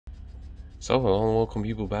So, hello and welcome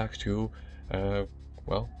people back to,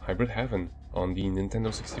 Hybrid Heaven on the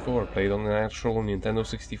Nintendo 64, played on the actual Nintendo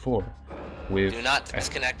 64. With Do not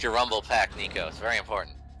disconnect your Rumble pack, Nico. It's very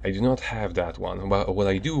important. I do not have that one, but what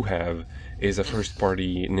I do have is a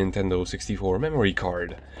first-party Nintendo 64 memory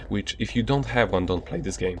card, which, if you don't have one, don't play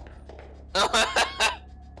this game.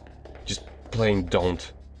 Just plain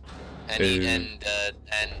don't. And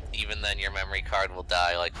even then, your memory card will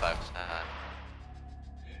die like 5 times.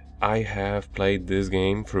 I have played this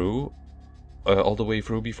game through, all the way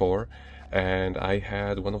through before, and I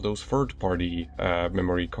had one of those third-party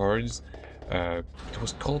memory cards. It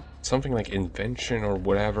was called something like Invention or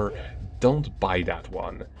whatever. Don't buy that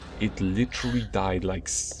one. It literally died like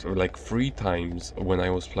 3 times when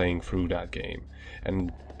I was playing through that game,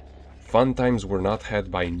 and fun times were not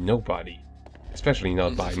had by nobody, especially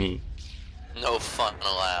not by me. No fun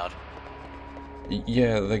allowed.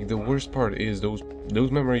 Yeah, like the worst part is those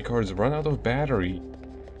memory cards run out of battery,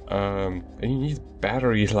 and you need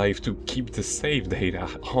battery life to keep the save data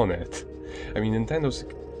on it. I mean,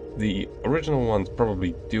 the original ones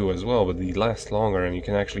probably do as well, but they last longer and you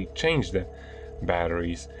can actually change the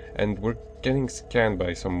batteries, and we're getting scanned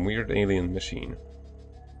by some weird alien machine.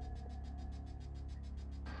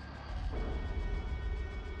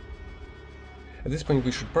 At this point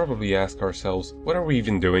we should probably ask ourselves, what are we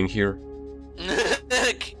even doing here?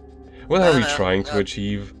 What are we trying to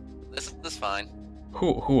achieve? This is fine.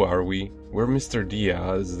 Who are we? We're Mr.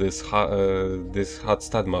 Diaz, this hot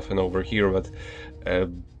stud muffin over here, but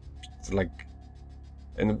and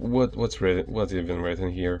what's even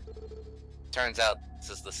written here? Turns out this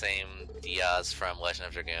is the same Diaz from Legend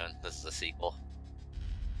of Dragoon. This is a sequel.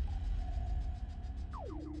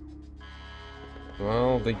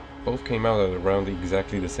 Well, they both came out at around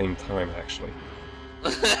exactly the same time, actually.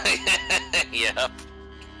 Yep.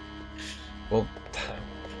 Well,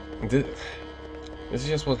 this is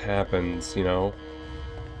just what happens, you know.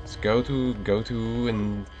 Just go to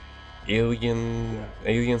an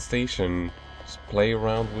alien station, just play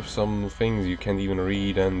around with some things you can't even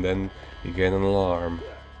read, and then you get an alarm,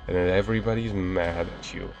 and then everybody's mad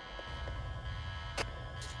at you.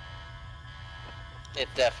 It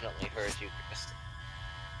definitely hurt you, Chris.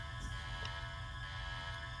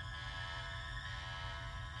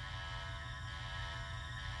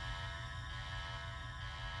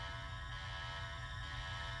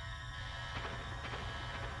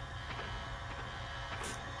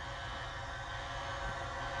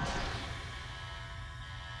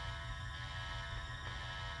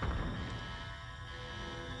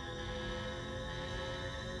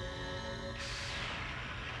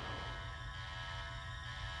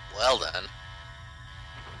 Well then.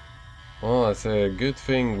 Well, it's a good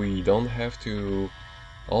thing we don't have to...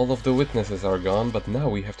 All of the witnesses are gone, but now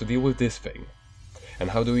we have to deal with this thing. And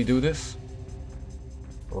how do we do this?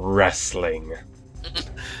 Wrestling.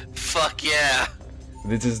 Fuck yeah.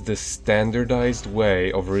 This is the standardized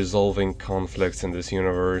way of resolving conflicts in this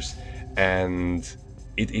universe, and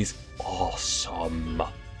it is awesome.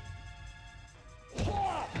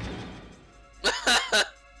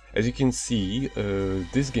 As you can see,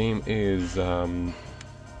 this game is,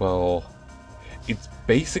 well, it's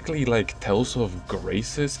basically like Tales of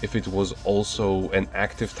Graces if it was also an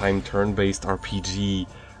active time turn-based RPG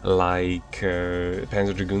like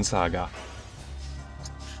Panzer Dragoon Saga.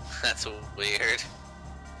 That's weird.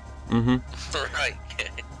 Mm-hmm. Right.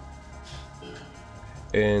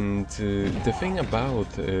 And the thing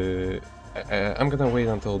about... I'm gonna wait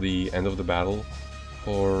until the end of the battle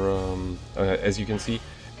for... as you can see,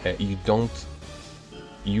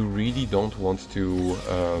 you really don't want to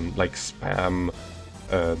like spam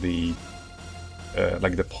the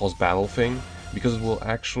pause battle thing, because it will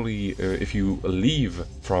actually, if you leave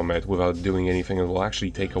from it without doing anything, it will actually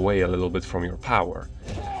take away a little bit from your power.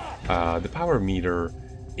 The power meter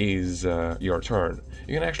is your turn.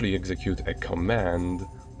 You can actually execute a command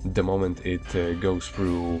the moment it goes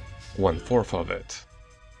through 1/4 of it.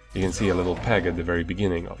 You can see a little peg at the very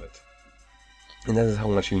beginning of it. And that is how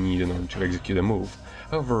much you need in order to execute a move.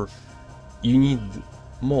 However, you need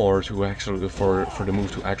more to actually for the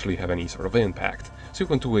move to actually have any sort of impact. So you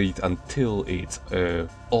want to wait until it's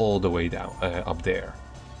all the way down up there.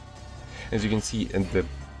 As you can see at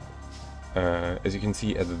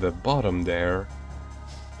the bottom there,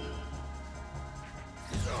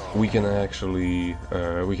 we can actually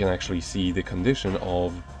see the condition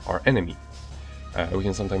of our enemy. We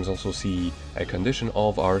can sometimes also see a condition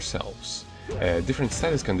of ourselves. Different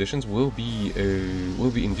status conditions will be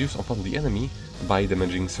induced upon the enemy by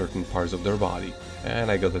damaging certain parts of their body,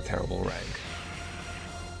 and I got a terrible rank.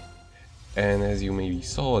 And as you maybe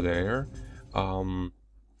saw there,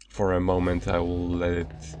 for a moment I will let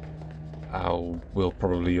it... I will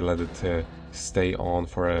probably let it stay on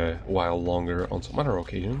for a while longer on some other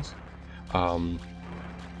occasions.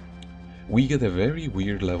 We get a very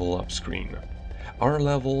weird level up screen. Our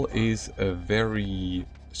level is a very,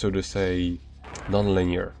 so to say,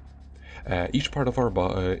 non-linear. Each part of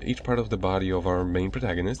the body of our main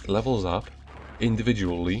protagonist levels up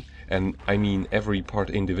individually, and I mean every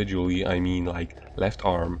part individually. I mean like left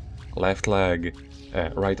arm, left leg,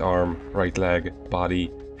 right arm, right leg, body,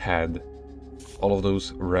 head. All of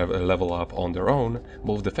those level up on their own,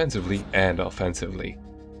 both defensively and offensively.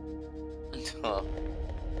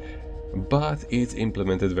 But it's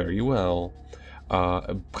implemented very well.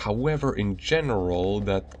 However, in general,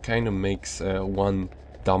 that kind of makes one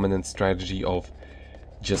dominant strategy of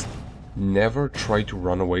just never try to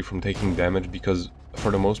run away from taking damage, because for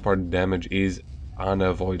the most part damage is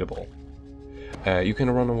unavoidable. You can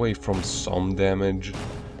run away from some damage,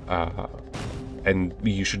 and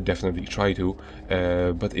you should definitely try to,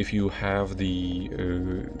 but if you have the...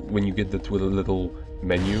 when you get that little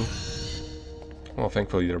menu... Well,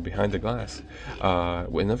 thankfully they're behind the glass.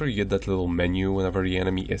 Whenever you get that little menu, whenever the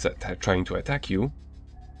enemy is trying to attack you,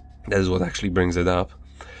 that is what actually brings it up.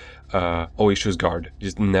 Always choose guard.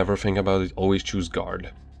 Just never think about it, always choose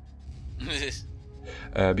guard.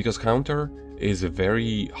 Because counter is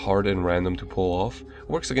very hard and random to pull off.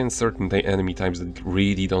 Works against certain enemy types that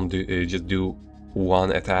really don't just do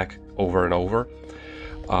one attack over and over.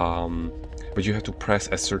 But you have to press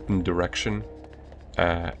a certain direction.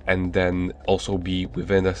 And then also be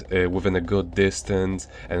within a good distance,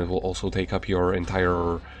 and it will also take up your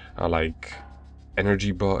entire like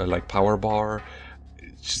energy bar, like power bar.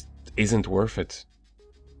 It just isn't worth it.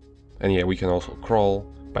 And yeah, we can also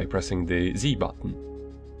crawl by pressing the Z button.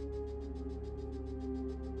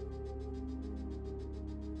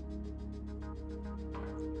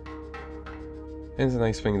 And it's a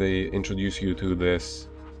nice thing they introduce you to this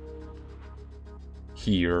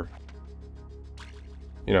here.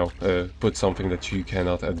 You know, put something that you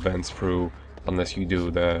cannot advance through unless you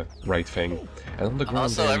do the right thing. And on the ground,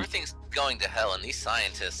 also, everything's going to hell, and these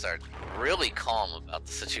scientists are really calm about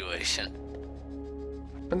the situation.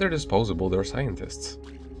 And they're disposable, they're scientists.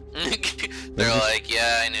 They're like,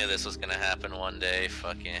 yeah, I knew this was gonna happen one day,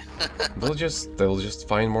 fuck yeah. they'll just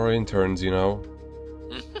find more interns, you know?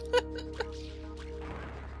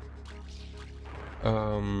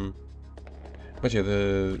 But yeah,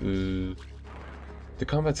 the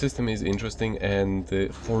combat system is interesting, and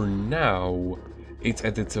for now, it's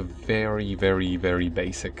at its very, very, very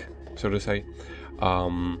basic, so to say.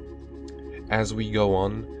 As we go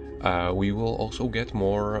on, we will also get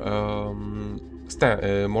more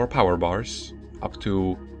more power bars, up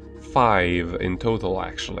to 5 in total,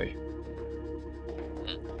 actually.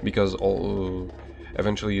 Because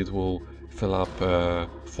eventually it will fill up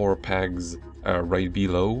 4 pegs right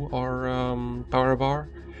below our power bar.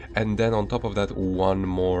 And then on top of that, one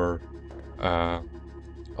more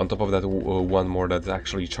that's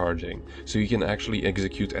actually charging. So you can actually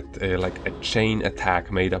execute like a chain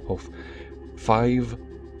attack made up of 5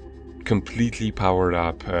 completely powered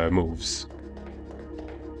up moves.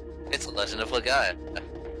 It's Legend of Legaia.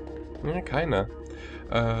 Yeah, kinda.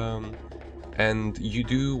 And you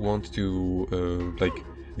do want to like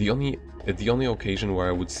the only occasion where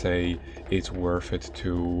I would say it's worth it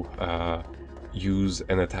to use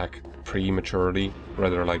an attack prematurely,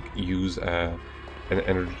 rather like use a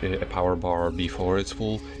power bar before it's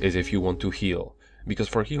full, is if you want to heal. Because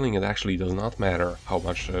for healing it actually does not matter how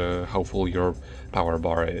full your power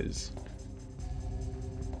bar is.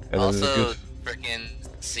 And also, freaking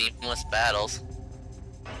seamless battles.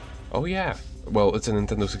 Oh yeah. Well, it's a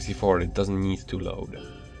Nintendo 64. It doesn't need to load.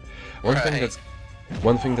 One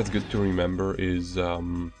thing that's good to remember is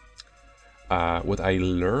what I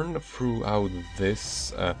learned throughout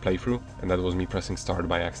this playthrough, and that was me pressing start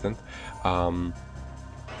by accident.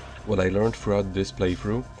 What I learned throughout this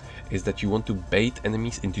playthrough is that you want to bait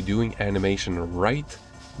enemies into doing animation right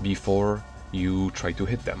before you try to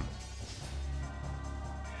hit them.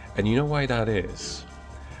 And you know why that is?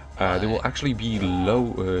 They will actually be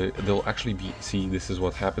low. They'll actually be. See, this is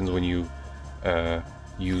what happens when you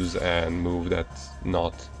use a move that's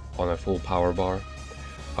not on a full power bar.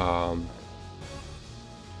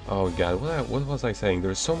 Oh god, what was I saying?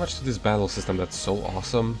 There's so much to this battle system that's so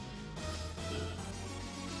awesome.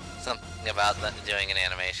 Something about that doing an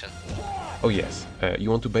animation. Oh yes,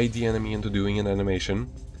 you want to bait the enemy into doing an animation,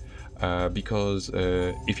 because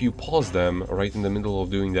if you pause them right in the middle of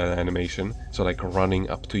doing that animation, so like running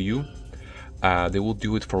up to you, they will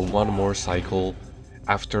do it for one more cycle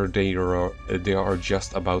after they are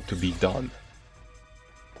just about to be done.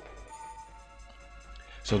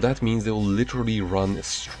 So that means they will literally run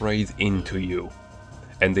straight into you,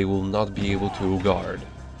 and they will not be able to guard.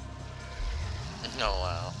 Oh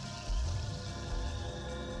wow.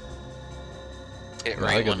 Hit Now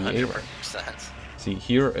I rate got the 100%. See,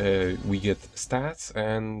 here we get stats,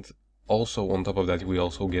 and also on top of that we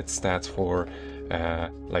also get stats for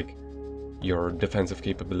like your defensive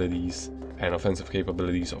capabilities and offensive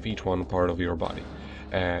capabilities of each one part of your body.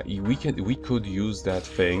 We could use that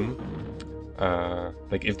thing,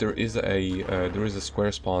 like if there is a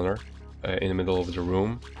square spawner in the middle of the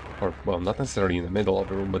room, or well, not necessarily in the middle of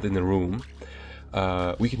the room, but in the room.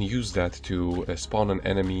 We can use that to spawn an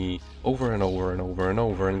enemy over and over and over and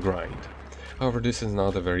over and grind. However, this is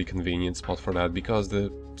not a very convenient spot for that because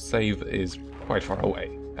the save is quite far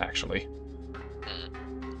away, actually.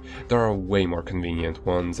 There are way more convenient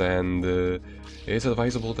ones, and it's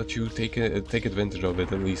advisable that you take advantage of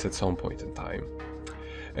it at least at some point in time.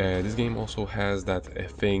 This game also has that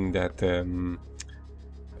thing that,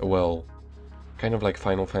 well, kind of like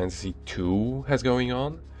Final Fantasy II has going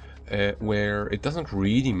on, where it doesn't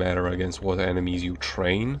really matter against what enemies you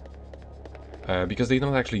train, because they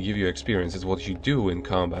don't actually give you experience. It's what you do in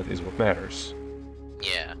combat is what matters.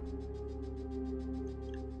 Yeah.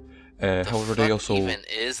 However, they also... even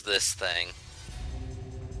is this thing?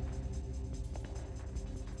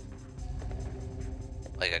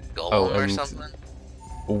 Like a golem or something?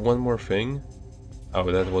 One more thing. Oh,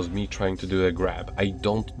 that was me trying to do a grab. I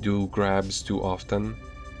don't do grabs too often,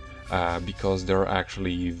 because they're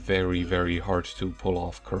actually very, very hard to pull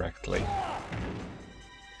off correctly.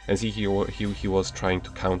 And see, he was trying to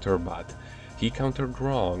counter, but he countered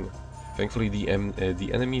wrong. Thankfully, the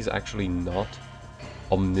enemy is actually not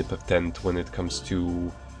omnipotent when it comes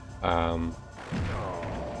to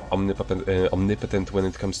omnipotent when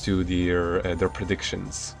it comes to their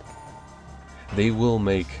predictions. They will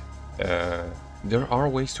make. There are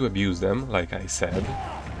ways to abuse them, like I said.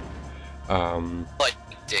 Like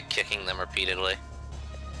dick kicking them repeatedly.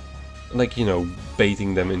 Like, you know,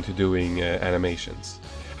 baiting them into doing animations.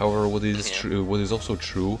 However, what is also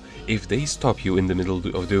true, if they stop you in the middle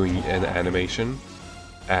of doing an animation,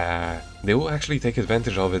 they will actually take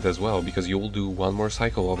advantage of it as well, because you will do one more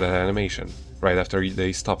cycle of that animation right after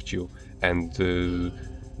they stopped you, and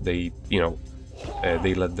they, you know,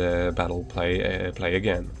 they let the battle play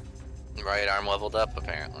again. Right arm leveled up,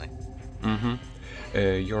 apparently.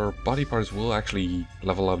 Your body parts will actually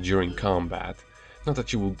level up during combat. Not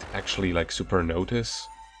that you would actually like super notice,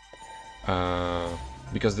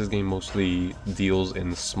 because this game mostly deals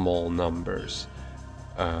in small numbers.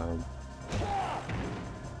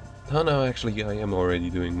 Oh no, actually I am already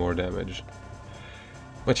doing more damage.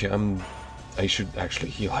 But yeah, I should actually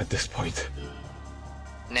heal at this point.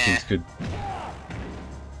 Nah. Seems good.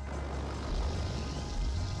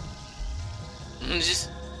 Just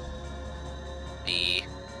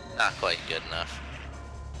not quite good enough.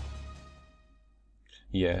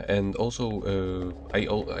 Yeah, and also I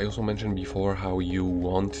also mentioned before how you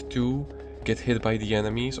want to get hit by the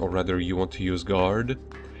enemies, or rather you want to use guard.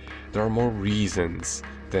 There are more reasons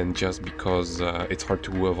than just because it's hard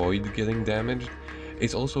to avoid getting damaged.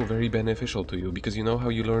 It's also very beneficial to you because you know how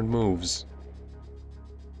you learn moves.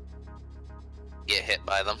 Get hit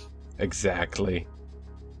by them. Exactly.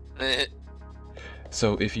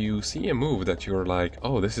 So if you see a move that you're like,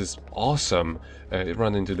 oh, this is awesome,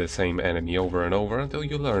 run into the same enemy over and over until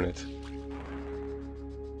you learn it.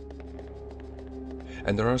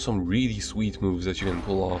 And there are some really sweet moves that you can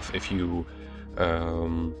pull off if you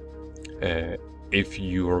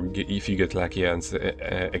get lucky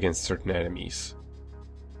against certain enemies.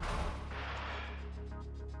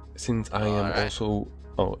 Since I am also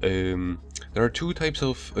there are two types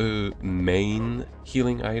of main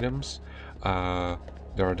healing items.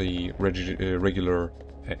 There are the regular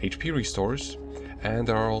HP restores, and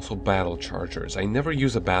there are also battle chargers. I never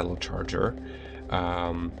use a battle charger.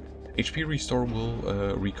 HP restore will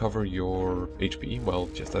recover your HP, well,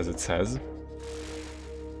 just as it says,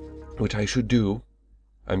 which I should do.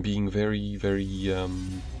 I'm being very, very,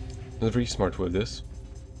 not very smart with this.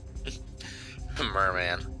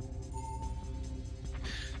 Merman.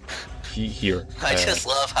 Here. I just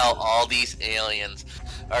love how all these aliens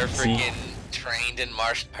are freaking trained in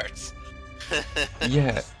martial arts.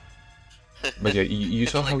 Yeah. But yeah, you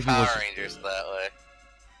saw how like he was. Power Rangers that way.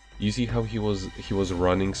 You see how he was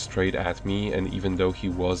running straight at me, and even though he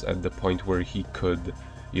was at the point where he could,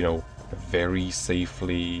 you know, very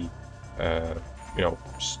safely, you know,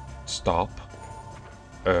 stop,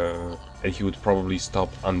 and he would probably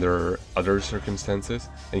stop under other circumstances.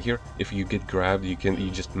 And here, if you get grabbed, you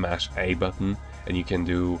just mash A button, and you can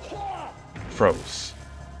do froze.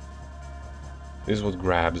 This is what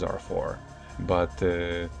grabs are for. But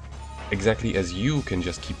exactly as you can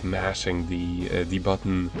just keep mashing the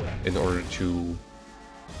button in order to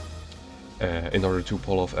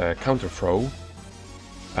pull off a counter throw,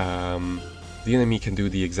 the enemy can do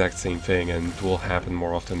the exact same thing, and it will happen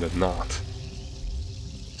more often than not.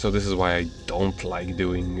 So this is why I don't like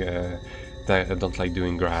doing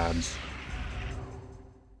grabs.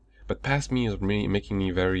 But past me is making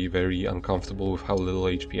me very, very uncomfortable with how little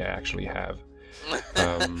HP I actually have.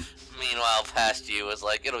 Meanwhile, past you was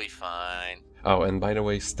like, it'll be fine. Oh, and by the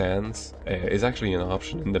way, stance is actually an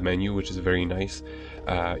option in the menu, which is very nice.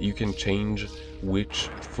 You can change which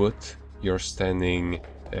foot you're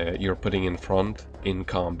putting in front in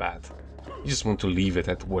combat. You just want to leave it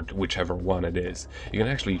at whichever one it is. You can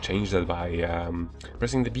actually change that by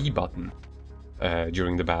pressing the B button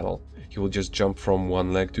during the battle. You will just jump from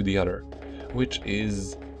one leg to the other, which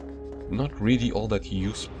is not really all that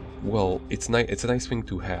useful. Well, it's a nice thing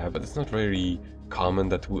to have, but it's not very common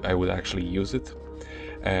that I would actually use it.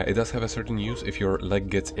 It does have a certain use. If your leg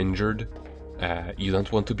gets injured, you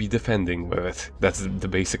don't want to be defending with it. That's the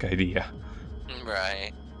basic idea.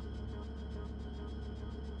 Right.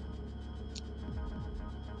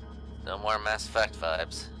 No more Mass Effect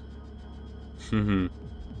vibes.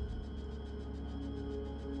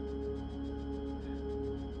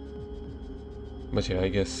 But yeah, I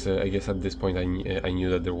guess at this point I knew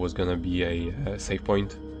that there was gonna be a save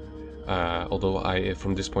point. Although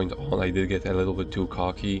from this point on I did get a little bit too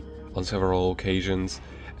cocky on several occasions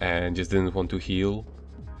and just didn't want to heal.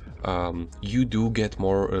 You do get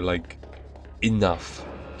more like enough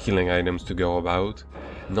healing items to go about,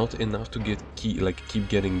 not enough to keep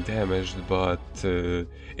getting damaged, but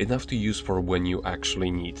enough to use for when you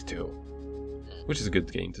actually need to, which is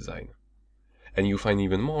good game design. And you find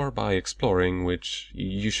even more by exploring, which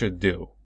you should do.